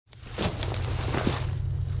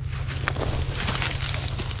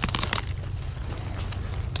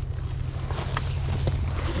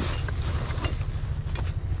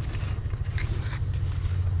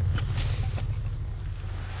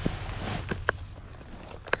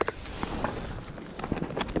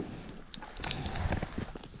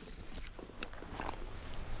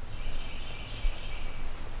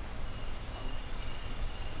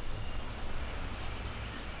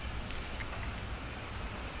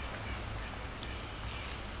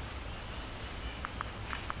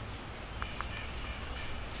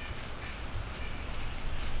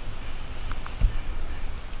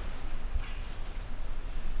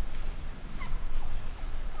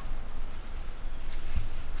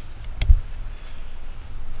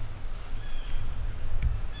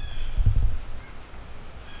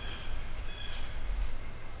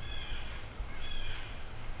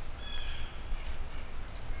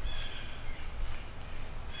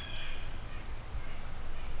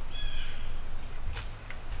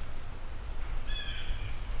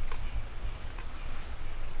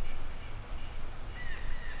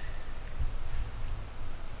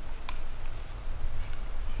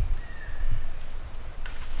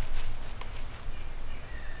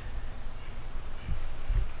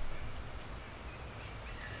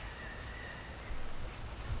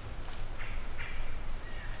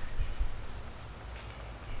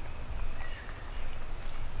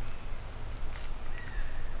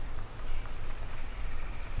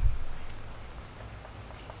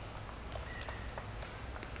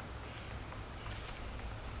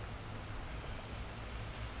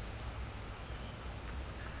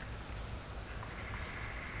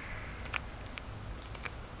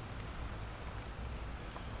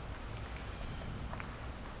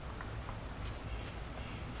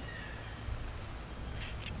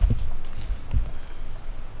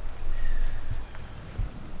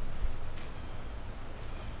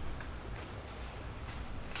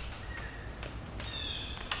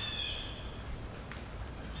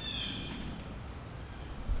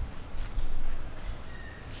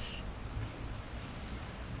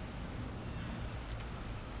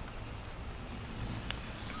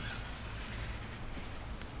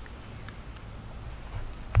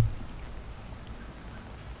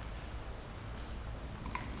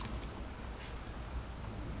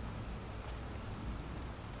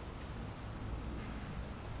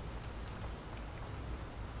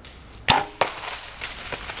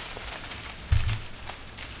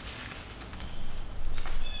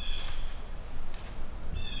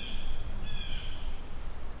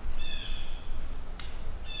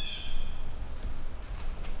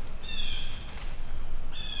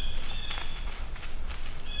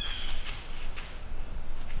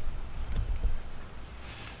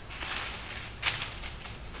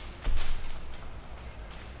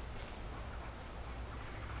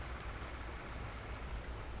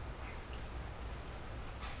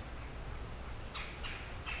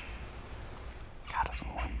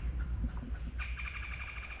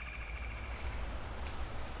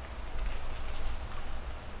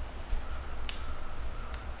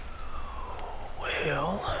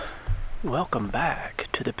Welcome back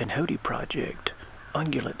to the Kentucky Project,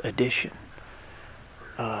 Ungulate Edition.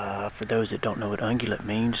 For those that don't know what ungulate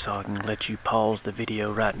means, so I can let you pause the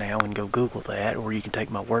video right now and go Google that, or you can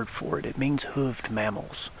take my word for it. It means hooved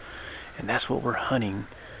mammals, and that's what we're hunting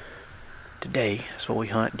today. That's what we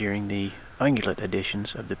hunt during the ungulate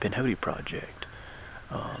editions of the Kentucky Project.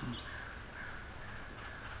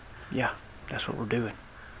 Yeah, that's what we're doing.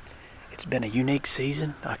 It's been a unique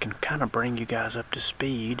season. I can kind of bring you guys up to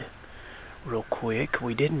speed real quick.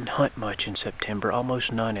 We didn't hunt much in September,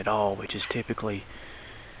 almost none at all, which is typically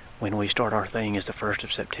when we start our thing, is the 1st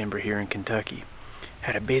of September here in Kentucky.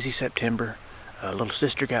 Had a busy September. Little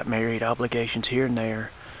sister got married, obligations here and there.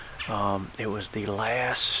 It was the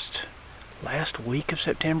last week of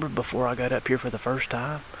September before I got up here for the first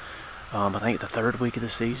time. I think the 3rd week of the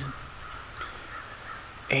season.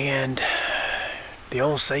 And the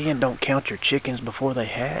old saying, don't count your chickens before they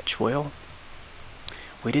hatch. Well,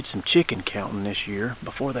 we did some chicken counting this year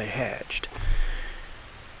before they hatched.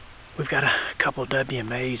 We've got a couple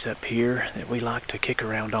WMAs up here that we like to kick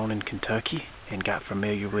around on in Kentucky and got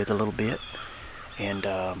familiar with a little bit. And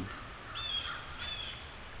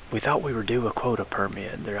we thought we were due a quota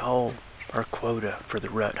permit. They're all our quota for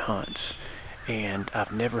the rut hunts. And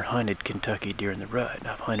I've never hunted Kentucky during the rut.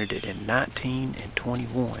 I've hunted it in 19 and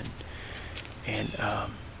 21. And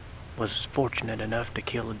was fortunate enough to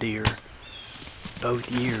kill a deer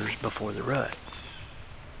both years before the rut.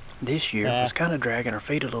 This year was kind of dragging our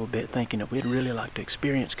feet a little bit, thinking that we'd really like to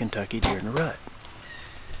experience Kentucky during the rut.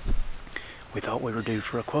 We thought we were due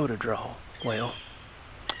for a quota draw. Well,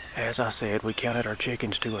 as I said, we counted our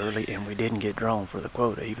chickens too early and we didn't get drawn for the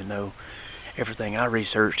quota, even though everything I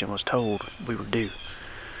researched and was told we were due.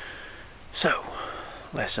 So,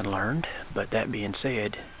 lesson learned. But that being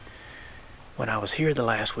said, when I was here the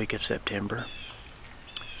last week of September,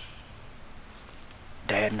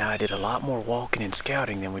 Dad and I did a lot more walking and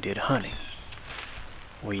scouting than we did hunting.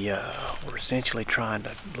 We were essentially trying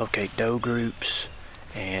to locate doe groups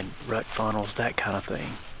and rut funnels, that kind of thing.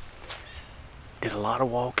 Did a lot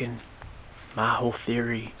of walking. My whole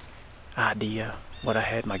theory, idea, what I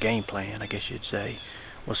had, my game plan, I guess you'd say,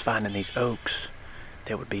 was finding these oaks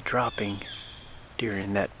that would be dropping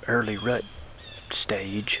during that early rut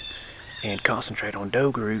stage and concentrate on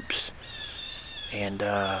doe groups and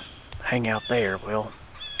hang out there. Well,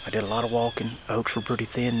 I did a lot of walking. Oaks were pretty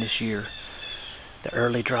thin this year. The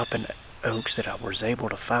early dropping oaks that I was able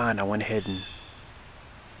to find, I went ahead and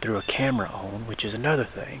threw a camera on, which is another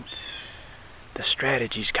thing. The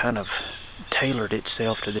strategy's kind of tailored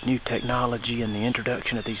itself to the new technology and the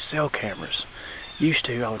introduction of these cell cameras. Used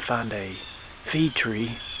to, I would find a feed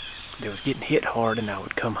tree that was getting hit hard and I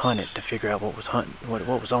would come hunt it to figure out what was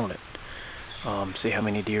on it. See how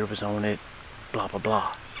many deer was on it, blah blah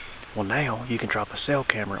blah. Well, now you can drop a cell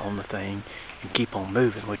camera on the thing and keep on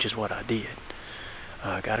moving, which is what I did.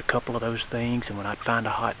 Got a couple of those things, and when I'd find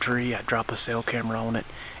a hot tree, I'd drop a cell camera on it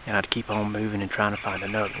and I'd keep on moving and trying to find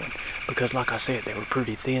another one, because like I said, they were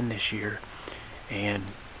pretty thin this year and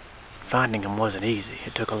finding them wasn't easy.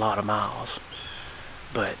 It took a lot of miles,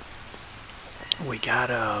 but we got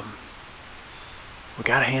a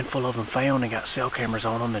handful of them found and got cell cameras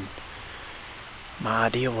on them. And my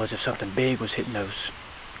idea was, if something big was hitting those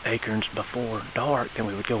acorns before dark, then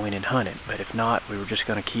we would go in and hunt it. But if not, we were just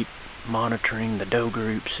going to keep monitoring the doe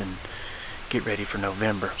groups and get ready for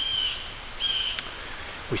November.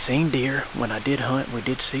 We seen deer. When I did hunt, we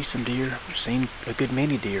did see some deer. We've seen a good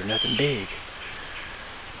many deer, nothing big.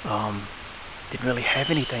 Didn't really have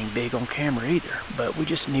anything big on camera either, but we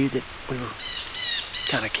just knew that we were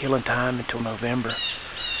kind of killing time until November.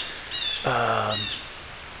 Had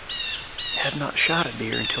not shot a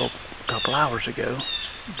deer until a couple hours ago,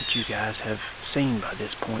 that you guys have seen by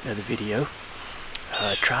this point of the video.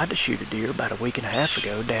 Tried to shoot a deer about a week and a half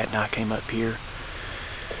ago. Dad and I came up here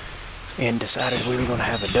and decided we were going to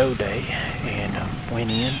have a doe day, and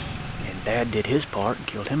went in, and Dad did his part and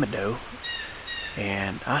killed him a doe,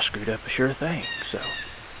 and I screwed up a sure thing. So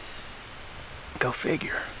go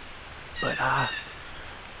figure. But I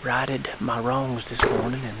righted my wrongs this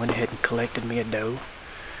morning and went ahead and collected me a doe,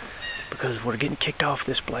 because we're getting kicked off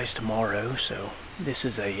this place tomorrow. So this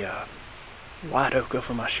is a white oak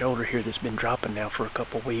over my shoulder here that's been dropping now for a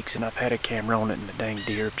couple weeks, and I've had a camera on it, and the dang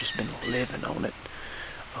deer have just been living on it.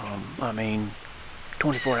 I mean,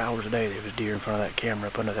 24 hours a day there was deer in front of that camera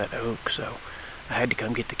up under that oak, so I had to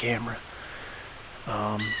come get the camera.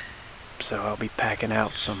 So I'll be packing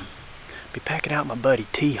out my buddy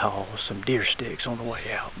T-Haul some deer sticks on the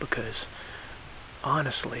way out, because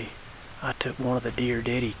honestly, I took one of the deer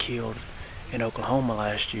Daddy killed in Oklahoma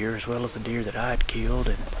last year, as well as the deer that I had killed,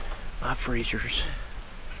 and my freezers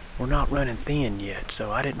we're not running thin yet,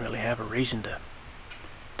 so I didn't really have a reason to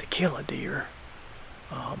kill a deer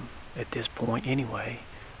at this point anyway.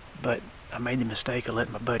 But I made the mistake of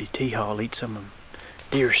letting my buddy T-Haul eat some of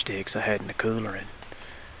the deer sticks I had in the cooler, and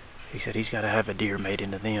he said he's got to have a deer made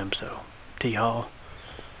into them. So T-Haul,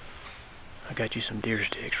 I got you some deer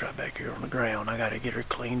sticks right back here on the ground. I got to get her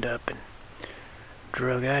cleaned up and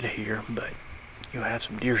drug out of here, but you'll have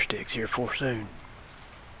some deer sticks here for soon.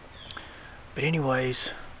 But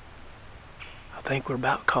anyways, I think we're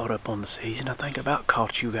about caught up on the season. I think I about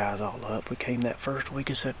caught you guys all up. We came that first week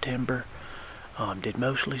of September, did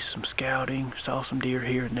mostly some scouting, saw some deer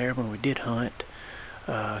here and there when we did hunt,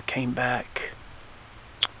 came back.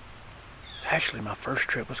 Actually, my first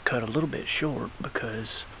trip was cut a little bit short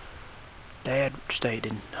because Dad stayed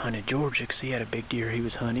and hunted Georgia because he had a big deer he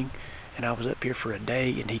was hunting, and I was up here for a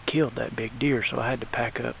day and he killed that big deer, so I had to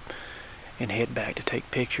pack up and head back to take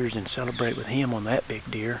pictures and celebrate with him on that big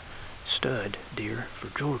deer, stud deer for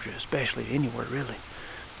Georgia, especially anywhere really.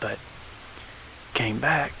 But came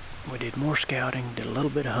back, we did more scouting, did a little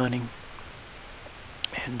bit of hunting,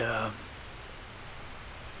 and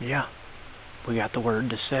yeah, we got the word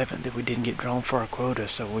the 7th that we didn't get drawn for our quota,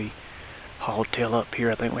 so we hauled tail up here.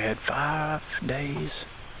 I think we had 5 days.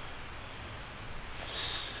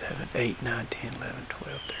 7, 8, 9, 10, 11,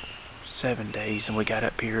 12, 13, 7 days, and we got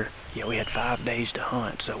up here. Yeah, we had 5 days to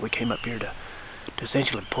hunt, so we came up here to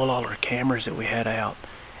essentially pull all our cameras that we had out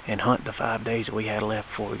and hunt the 5 days that we had left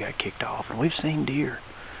before we got kicked off. And we've seen deer,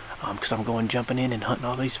 because I'm going jumping in and hunting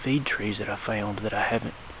all these feed trees that I found that I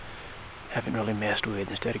haven't really messed with.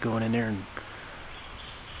 Instead of going in there and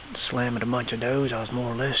slamming a bunch of does, I was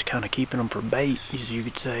more or less kind of keeping them for bait, as you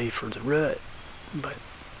could say, for the rut. But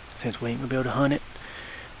since we ain't gonna be able to hunt it,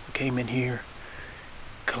 we came in here,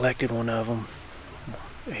 collected one of them,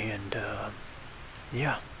 and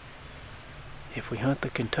yeah, if we hunt the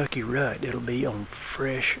Kentucky rut, it'll be on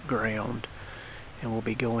fresh ground, and we'll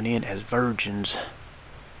be going in as virgins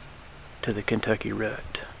to the Kentucky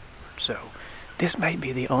rut. So this may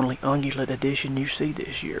be the only ungulate edition you see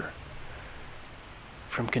this year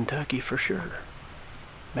from Kentucky for sure.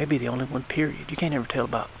 Maybe the only one, period. You can't ever tell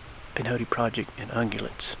about Pinhoti Project and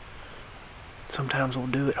ungulates. Sometimes we'll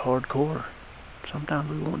do it hardcore. Sometimes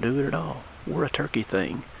we won't do it at all. We're a turkey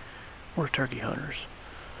thing. We're turkey hunters.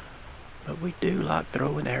 But we do like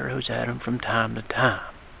throwing arrows at them from time to time.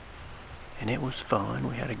 And it was fun.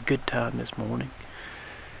 We had a good time this morning.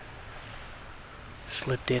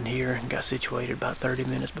 Slipped in here and got situated about 30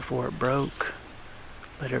 minutes before it broke.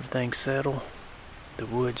 Let everything settle. The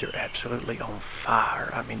woods are absolutely on fire.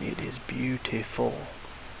 I mean, it is beautiful.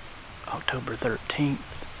 October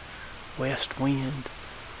 13th, west wind.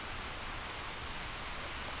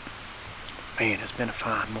 Man, it's been a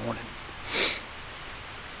fine morning.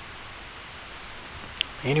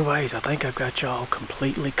 Anyways, I think I've got y'all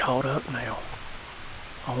completely caught up now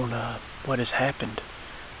on what has happened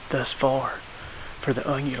thus far for the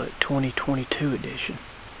Ungulate 2022 edition.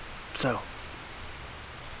 So,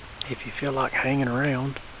 if you feel like hanging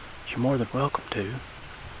around, you're more than welcome to.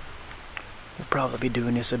 We'll probably be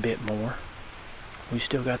doing this a bit more. We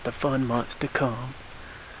still got the fun month to come.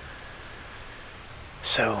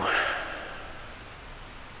 So,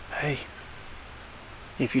 hey,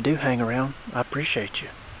 if you do hang around, I appreciate you.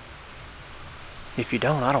 If you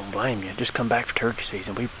don't, I don't blame you. Just come back for turkey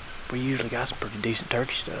season. We usually got some pretty decent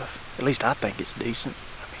turkey stuff. At least I think it's decent.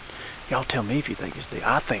 I mean, y'all tell me if you think it's decent.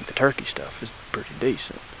 I think the turkey stuff is pretty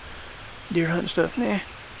decent. Deer hunting stuff, nah.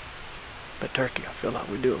 But turkey, I feel like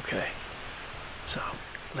we do okay. So,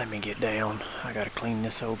 let me get down. I gotta clean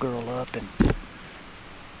this old girl up and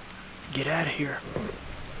get out of here.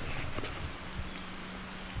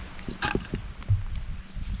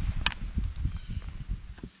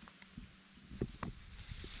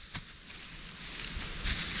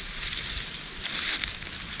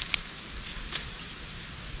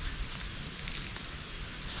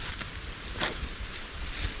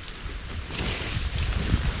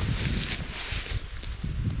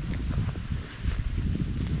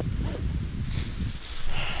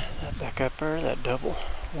 Back up there, that double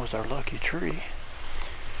was our lucky tree.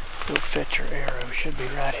 Go fetch your arrow, should be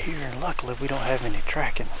right here, and luckily we don't have any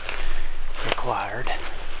tracking required.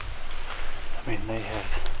 I mean, they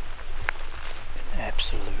have been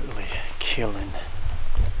absolutely killing.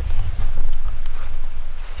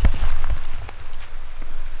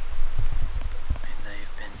 I mean,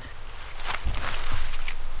 they've been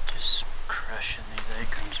just crushing these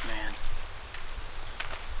acorns, man.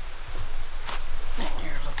 And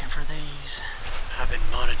you're looking for these. I've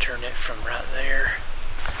been monitoring it from right there,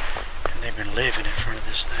 and they've been living in front of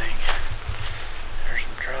this thing. There's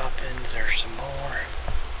some droppings, there's some more.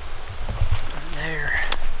 there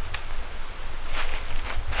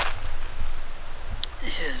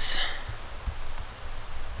is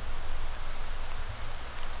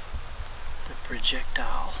the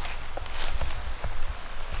projectile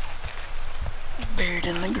buried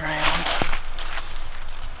in the ground.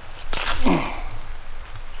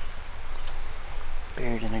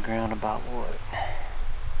 Buried in the ground about what?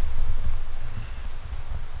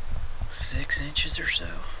 6 inches or so.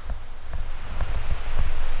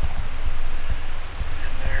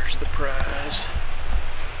 And there's the prize.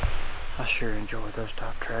 I sure enjoy those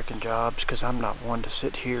type tracking jobs because I'm not one to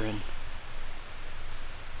sit here and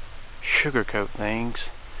sugarcoat things.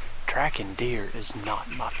 Tracking deer is not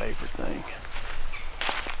my favorite thing.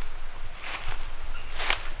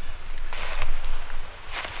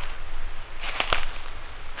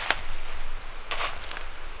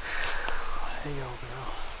 There you go,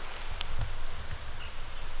 girl.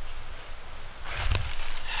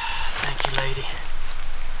 Thank you, lady.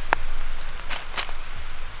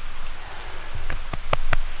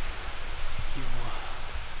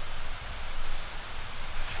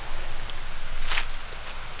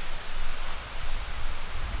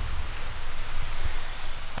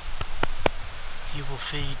 You will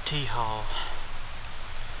feed T-Haw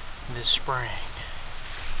this spring.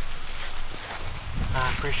 I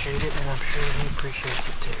appreciate it, and I'm sure he appreciates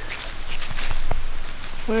it too.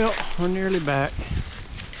 Well, we're nearly back.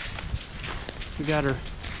 We got her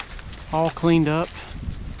all cleaned up,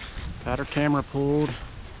 got her camera pulled,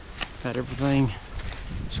 got everything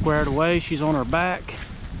squared away. She's on her back,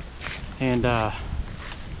 and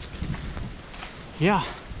yeah,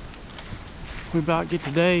 we about get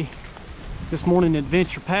today. This morning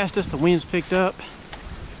adventure past us, the wind's picked up,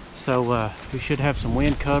 so we should have some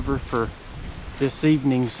wind cover for this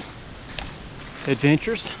evening's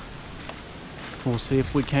adventures. We'll see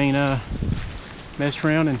if we can mess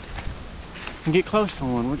around and get close to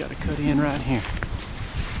one. We got to cut in right here.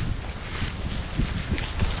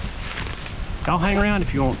 Y'all hang around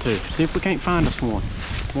if you want to. See if we can't find us one.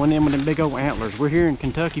 One of them with them big old antlers. We're here in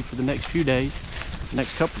Kentucky for the next few days, the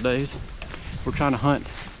next couple days. We're trying to hunt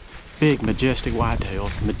big, majestic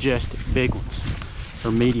whitetails, majestic big ones, or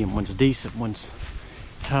medium ones, decent ones.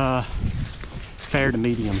 Fair to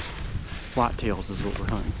medium whitetails is what we're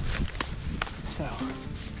hunting. So,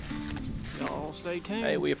 y'all stay tuned.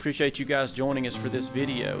 Hey, we appreciate you guys joining us for this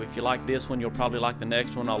video. If you like this one, you'll probably like the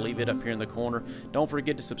next one. I'll leave it up here in the corner. Don't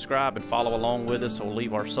forget to subscribe and follow along with us. We'll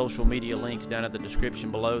leave our social media links down in the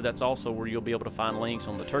description below. That's also where you'll be able to find links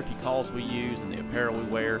on the turkey calls we use and the apparel we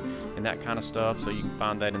wear and that kind of stuff. So you can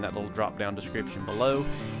find that in that little drop down description below.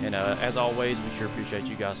 And as always, we sure appreciate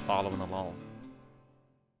you guys following along.